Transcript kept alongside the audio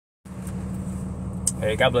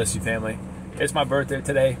Hey, God bless you, family. It's my birthday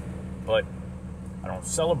today, but I don't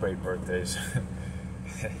celebrate birthdays.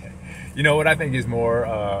 You know what I think is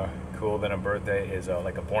more cool than a birthday is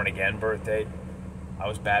like a born-again birthday. I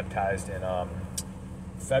was baptized in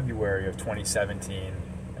February of 2017.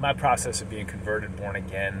 In my process of being converted, born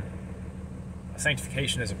again,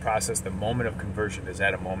 sanctification is a process. The moment of conversion is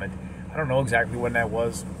at a moment. I don't know exactly when that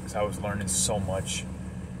was because I was learning so much,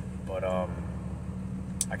 but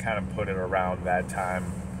I kind of put it around that time.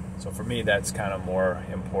 So for me, that's kind of more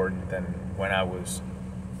important than when I was,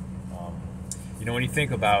 when you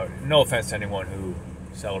think about, no offense to anyone who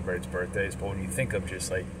celebrates birthdays, but when you think of just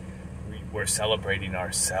like we're celebrating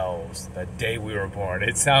ourselves, the day we were born,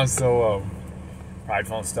 it sounds so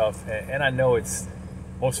prideful and stuff. And I know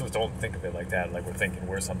most of us don't think of it like that, like we're thinking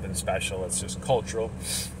we're something special. It's just cultural.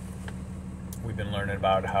 We've been learning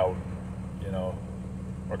about how,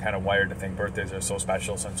 we're kind of wired to think birthdays are so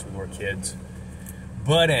special since we were kids.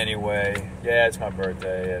 But anyway, yeah, it's my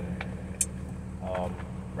birthday, and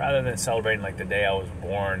rather than celebrating like the day I was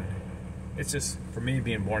born, it's just, for me,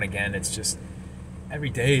 being born again, it's just, every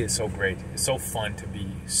day is so great. It's so fun to be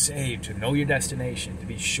saved, to know your destination, to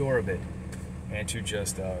be sure of it, and to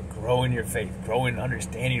just grow in your faith, grow in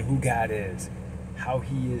understanding who God is, how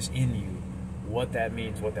He is in you, what that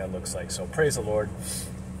means, what that looks like. So praise the Lord.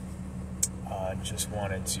 Just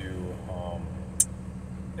wanted to,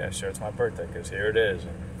 share it's my birthday, because here it is.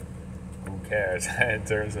 And who cares? In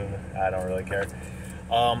terms of, I don't really care.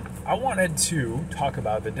 I wanted to talk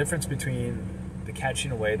about the difference between the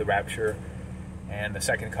catching away, the rapture, and the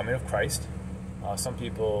second coming of Christ. Some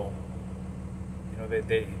people,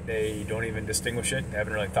 they don't even distinguish it. They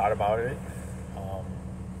haven't really thought about it.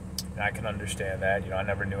 And I can understand that. I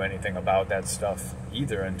never knew anything about that stuff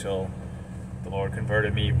either until the Lord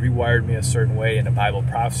converted me, rewired me a certain way into Bible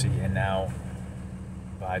prophecy, and now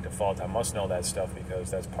by default I must know that stuff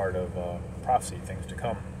because that's part of prophecy, things to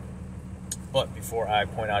come. But before I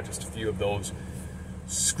point out just a few of those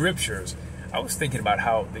scriptures, I was thinking about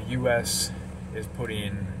how the U.S. is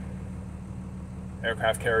putting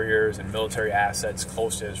aircraft carriers and military assets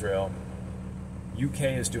close to Israel. UK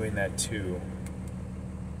is doing that too.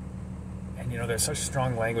 And there's such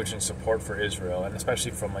strong language and support for Israel, and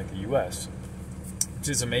especially from like the U.S., which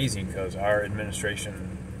is amazing because our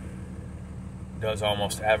administration does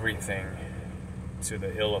almost everything to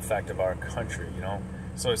the ill effect of our country,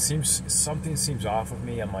 So something seems off of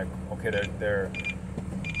me. I'm like, okay, they're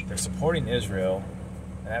supporting Israel,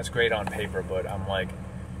 and that's great on paper, but I'm like,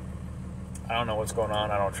 I don't know what's going on.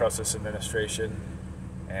 I don't trust this administration.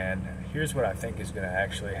 And here's what I think is going to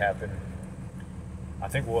actually happen. I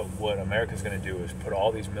think what America's going to do is put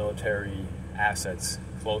all these military assets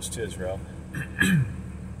close to Israel,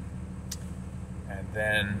 and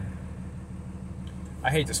then,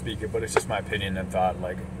 I hate to speak it, but it's just my opinion and thought,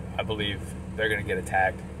 like, I believe they're going to get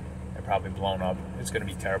attacked and probably blown up. It's going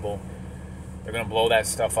to be terrible. They're going to blow that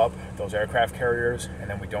stuff up, those aircraft carriers, and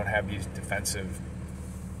then we don't have these defensive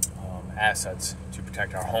assets to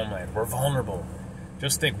protect our homeland. We're vulnerable.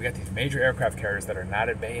 Just think, we got these major aircraft carriers that are not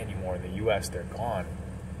at bay anymore in the U.S. They're gone.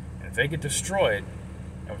 And if they get destroyed,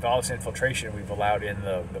 and with all this infiltration we've allowed in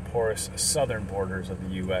the porous southern borders of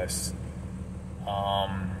the U.S.,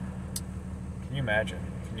 can you imagine?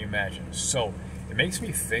 Can you imagine? So it makes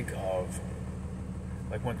me think of,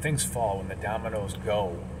 like, when things fall, when the dominoes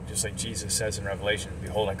go, just like Jesus says in Revelation,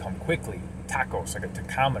 behold, I come quickly, tacos, like a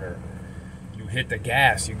tachometer. You hit the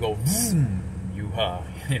gas, you go, boom, your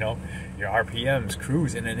RPMs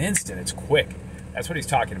cruise in an instant. It's quick. That's what he's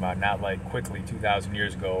talking about, not like quickly 2,000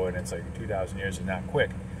 years ago, and it's like 2,000 years is not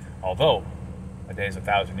quick. Although a day is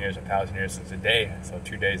 1,000 years, 1,000 years is a day, so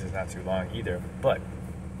 2 days is not too long either. But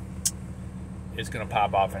it's going to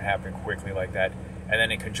pop off and happen quickly like that. And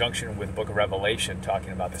then in conjunction with the book of Revelation,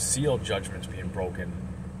 talking about the seal judgments being broken.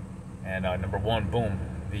 And number one, boom,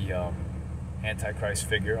 the Antichrist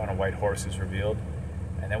figure on a white horse is revealed.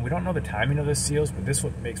 And then we don't know the timing of the seals, but this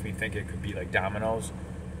what makes me think it could be like dominoes.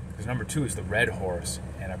 Because number two is the red horse,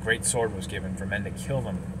 and a great sword was given for men to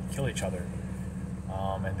kill each other.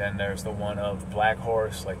 And then there's the one of black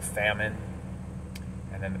horse, like famine.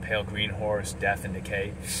 And then the pale green horse, death and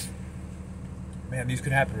decay. Man, these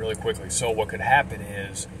could happen really quickly. So what could happen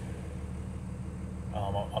is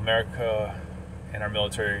America and our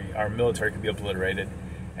military could be obliterated,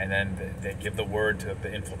 and then they give the word to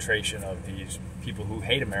the infiltration of these people who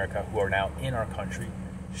hate America, who are now in our country,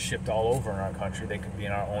 shipped all over in our country. They could be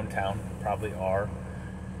in our own town, probably are.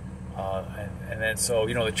 And then so,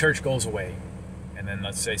 the church goes away. And then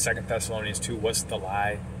let's say 2 Thessalonians 2, what's the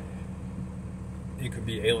lie? It could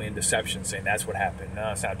be alien deception, saying that's what happened.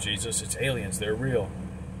 No, it's not Jesus, it's aliens, they're real.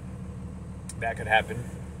 that could happen.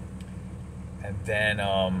 And then,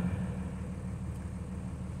 and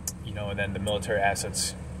then the military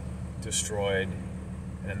assets destroyed.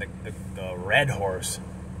 And then the red horse,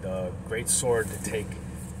 the great sword to take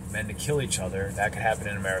men to kill each other, that could happen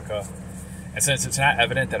in America. And since it's not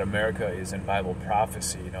evident that America is in Bible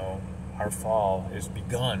prophecy, our fall is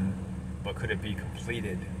begun, but could it be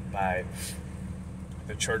completed by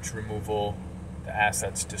the church removal, the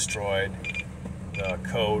assets destroyed, the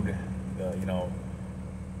code, the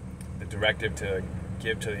directive to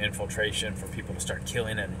give to the infiltration for people to start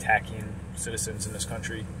killing and attacking citizens in this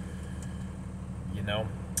country,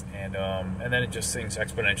 and then it just things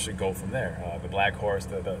exponentially go from there. The black horse,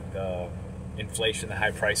 the inflation, the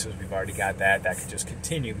high prices, we've already got that. That could just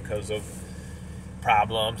continue because of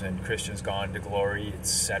problems and Christians gone to glory,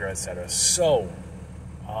 etc., etc. So,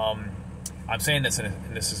 I'm saying this,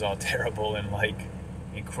 and this is all terrible and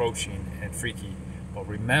encroaching and freaky. But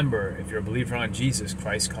remember, if you're a believer on Jesus,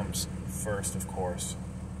 Christ comes first, of course.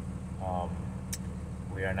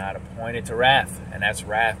 We are not appointed to wrath, and that's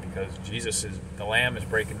wrath because the Lamb is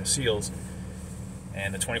breaking the seals,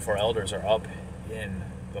 and the 24 elders are up in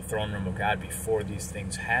the throne room of God before these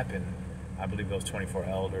things happen. I believe those 24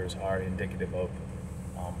 elders are indicative of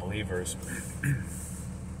believers.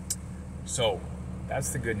 So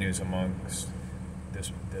that's the good news amongst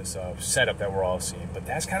this setup that we're all seeing. But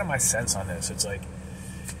that's kind of my sense on this. It's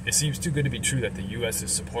it seems too good to be true that the U.S.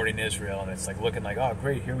 is supporting Israel, and it's looking like, oh,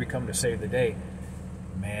 great, here we come to save the day.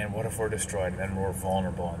 Man, what if we're destroyed? And then we're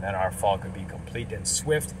vulnerable, and then our fall could be complete and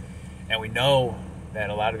swift. And we know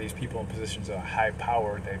that a lot of these people in positions of high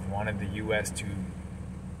power, they've wanted the U.S. to,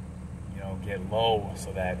 get low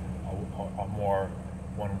so that a more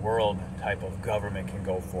one world type of government can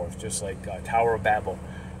go forth. Just like Tower of Babel,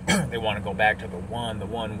 they want to go back to the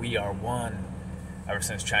one, we are one. Ever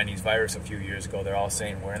since Chinese virus a few years ago, they're all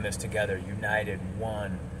saying we're in this together, united,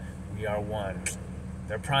 one, we are one.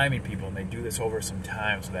 They're priming people, and they do this over some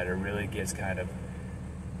time so that it really gets kind of,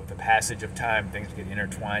 with the passage of time, things get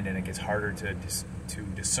intertwined and it gets harder to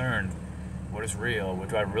discern what is real, what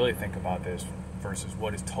do I really think about this, versus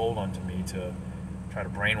what is told unto me to try to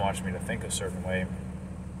brainwash me to think a certain way.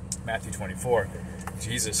 Matthew 24,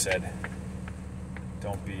 Jesus said,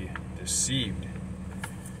 don't be deceived.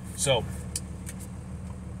 So,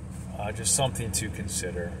 just something to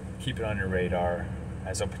consider. Keep it on your radar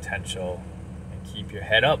as a potential, and keep your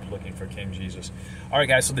head up looking for King Jesus. All right,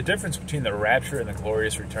 guys, so the difference between the rapture and the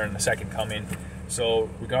glorious return, the second coming. So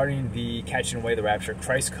regarding the catching away, the rapture,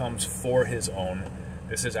 Christ comes for his own.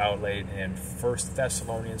 This is outlaid in 1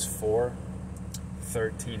 Thessalonians 4,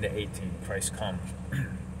 13 to 18. Christ comes.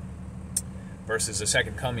 Versus the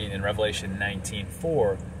second coming in Revelation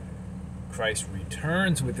 19:4, Christ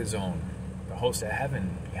returns with his own, the host of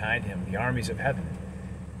heaven behind him, the armies of heaven.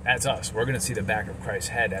 That's us. We're going to see the back of Christ's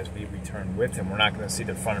head as we return with him. We're not going to see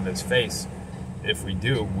the front of his face. If we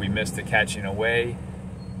do, we missed the catching away.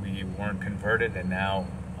 We weren't converted, and now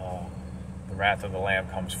the wrath of the Lamb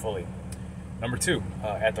comes fully. Number 2,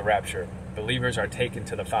 at the rapture, believers are taken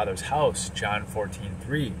to the Father's house, John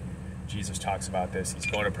 14:3. Jesus talks about this. He's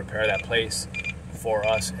going to prepare that place for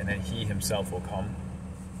us, and then he himself will come.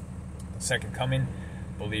 The second coming,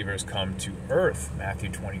 believers come to earth, Matthew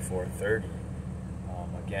 24:30.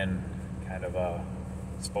 Again, kind of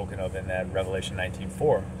spoken of in that Revelation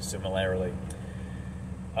 19:4, similarly.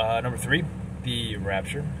 Number 3, the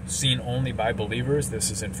rapture, seen only by believers.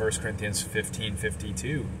 This is in 1 Corinthians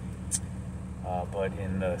 15:52. But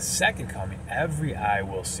in the second coming, every eye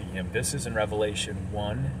will see him. This is in Revelation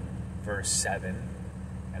 1, verse 7,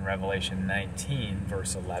 and Revelation 19,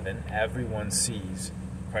 verse 11. Everyone sees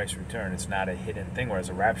Christ's return. It's not a hidden thing, whereas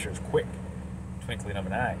the rapture is quick, twinkling of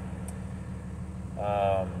an eye.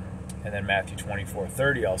 And then Matthew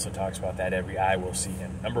 24:30 also talks about that. Every eye will see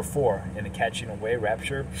him. Number 4, in the catching away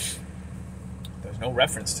rapture, there's no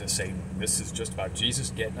reference to say this is just about Jesus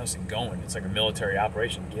getting us and going. It's like a military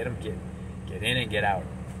operation. Get him, get in and get out.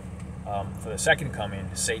 For the second coming,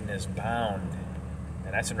 Satan is bound,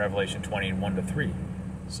 and that's in Revelation 20, 1-3.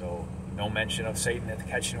 So no mention of Satan at the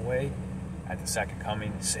catching away. At the second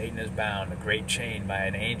coming, Satan is bound, a great chain by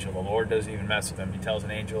an angel. The Lord doesn't even mess with him. He tells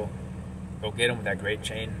an angel, go get him with that great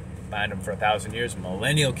chain, bind him for 1,000 years.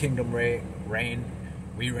 Millennial kingdom reign.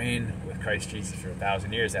 We reign with Christ Jesus for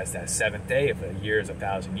 1,000 years. That's that seventh day. If a year is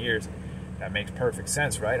 1,000 years, that makes perfect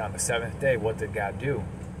sense, right? On the seventh day, what did God do?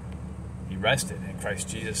 He rested, and Christ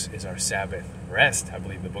Jesus is our Sabbath rest, I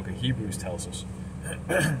believe the book of Hebrews tells us.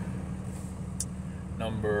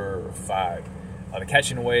 Number 5, the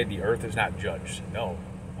catching away, the earth is not judged. No.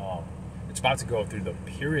 It's about to go through the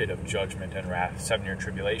period of judgment and wrath, 7-year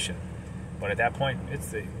tribulation. But at that point, it's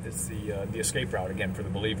the escape route again for the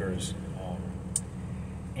believers.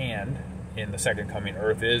 And in the second coming,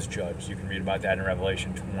 earth is judged. You can read about that in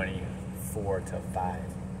Revelation 24-5.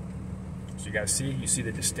 So you guys see,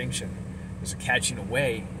 the distinction. There's a catching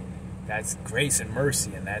away. That's grace and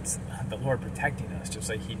mercy, and that's the Lord protecting us, just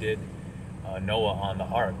like he did Noah on the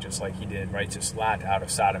ark, just like he did righteous Lot out of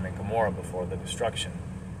Sodom and Gomorrah before the destruction.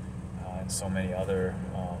 And so many other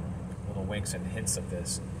little winks and hints of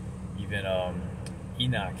this. Even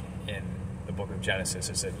Enoch in the book of Genesis,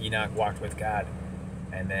 it said Enoch walked with God,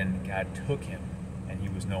 and then God took him, and he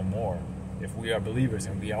was no more. If we are believers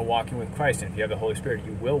and we are walking with Christ, and if you have the Holy Spirit,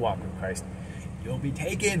 you will walk with Christ, you'll be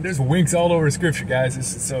taken. There's winks all over Scripture, guys.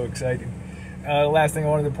 This is so exciting. Last thing I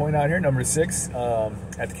wanted to point out here, number 6,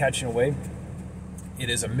 at the catching away, it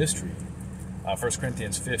is a mystery. 1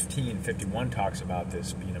 Corinthians 15:51 talks about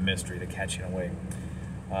this being a mystery, the catching away.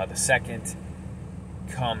 The second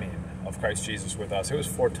coming of Christ Jesus with us. It was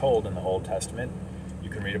foretold in the Old Testament. You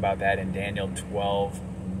can read about that in Daniel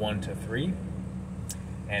 12:1-3,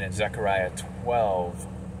 and in Zechariah 12,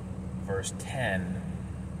 verse 10,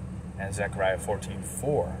 and Zechariah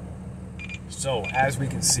 14:4. So, as we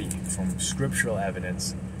can see from scriptural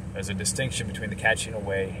evidence, there's a distinction between the catching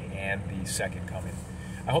away and the second coming.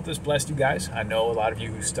 I hope this blessed you guys. I know a lot of you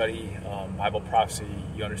who study Bible prophecy,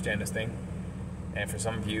 you understand this thing. And for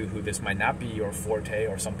some of you who this might not be your forte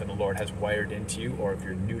or something the Lord has wired into you, or if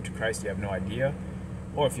you're new to Christ, you have no idea,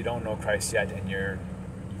 or if you don't know Christ yet and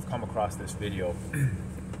you've come across this video,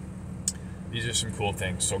 these are some cool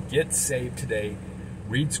things. So get saved today.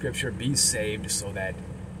 Read Scripture, be saved, so that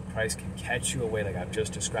Christ can catch you away like I've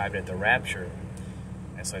just described at the rapture,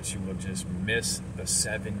 and so that you will just miss the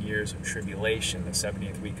 7 years of tribulation, the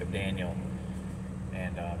 70th week of Daniel,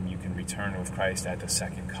 and you can return with Christ at the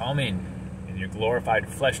second coming in your glorified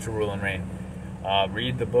flesh to rule and reign.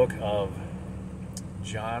 Read the book of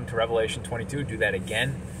John to Revelation 22. Do that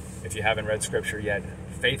again if you haven't read Scripture yet.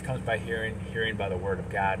 Faith comes by hearing, hearing by the Word of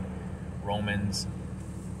God. Romans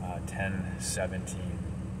 10:17.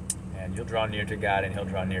 And you'll draw near to God, and He'll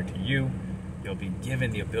draw near to you. You'll be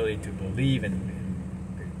given the ability to believe, and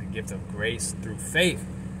the gift of grace through faith,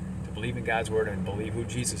 to believe in God's Word and believe who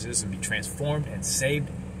Jesus is, and be transformed and saved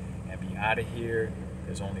and be out of here.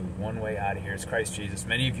 There's only one way out of here. It's Christ Jesus.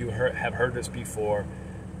 Many of you have heard this before,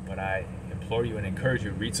 but I implore you and encourage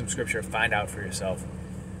you, read some Scripture, find out for yourself.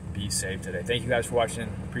 Be saved today. Thank you guys for watching.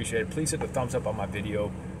 Appreciate it. Please hit the thumbs up on my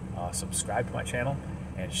video. Subscribe to my channel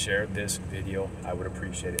and share this video. I would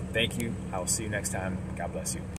appreciate it. Thank you. I will see you next time. God bless you.